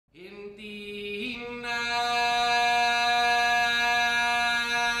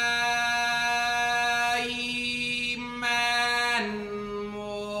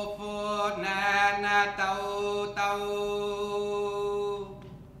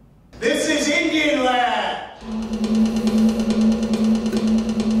This is Indian land!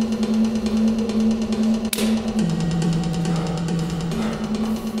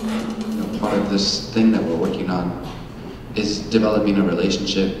 Part of this thing that we're working on is developing a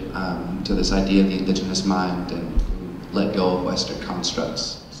relationship to this idea of the indigenous mind and let go of Western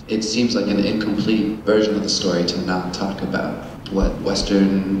constructs. It seems like an incomplete version of the story to not talk about what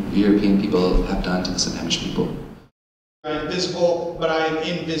Western European people have done to the Sammamish people. I am visible, but I am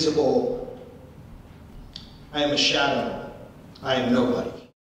invisible. I am a shadow. I am nobody.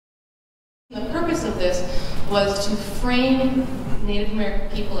 The purpose of this was to frame Native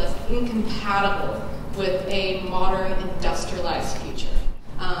American people as incompatible with a modern industrialized future.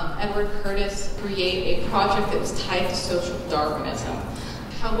 Edward Curtis created a project that was tied to social Darwinism.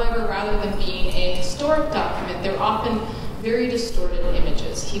 However, rather than being a historic document, they're often very distorted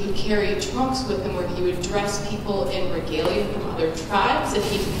images. He would carry trunks with him where he would dress people in regalia from other tribes if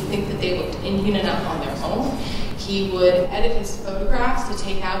he didn't think that they looked Indian enough on their own. He would edit his photographs to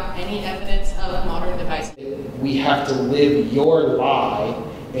take out any evidence of modern devices. We have to live your lie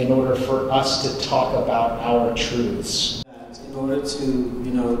in order for us to talk about our truths. In order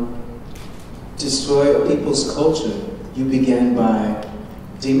to, destroy people's culture, you begin by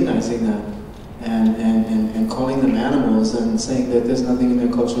demonizing them and calling them animals and saying that there's nothing in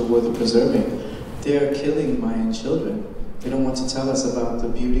their culture worth preserving. They are killing Mayan children. They don't want to tell us about the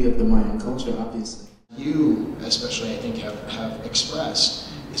beauty of the Mayan culture, obviously. You, especially, I think, have expressed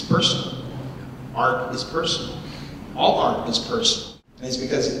is personal. Art is personal. All art is personal. And it's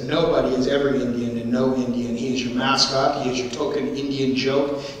because nobody is ever Indian and no Indian. He is your mascot. He is your token Indian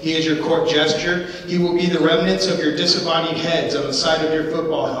joke. He is your court gesture. He will be the remnants of your disembodied heads on the side of your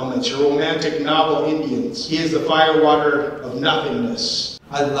football helmets, your romantic novel Indians. He is the firewater of nothingness.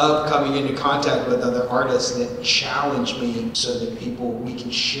 I love coming into contact with other artists that challenge me so that we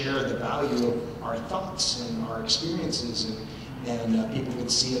can share the value of our thoughts and our experiences and people can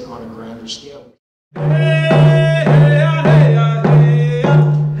see it on a grander scale.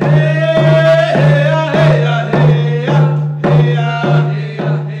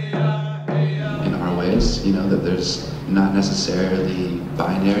 That there's not necessarily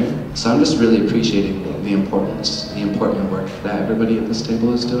binary. So I'm just really appreciating the important work that everybody at this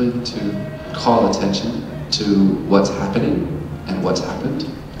table is doing to call attention to what's happening and what's happened,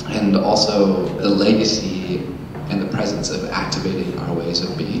 and also the legacy and the presence of activating our ways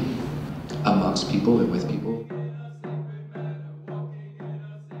of being amongst people and with people.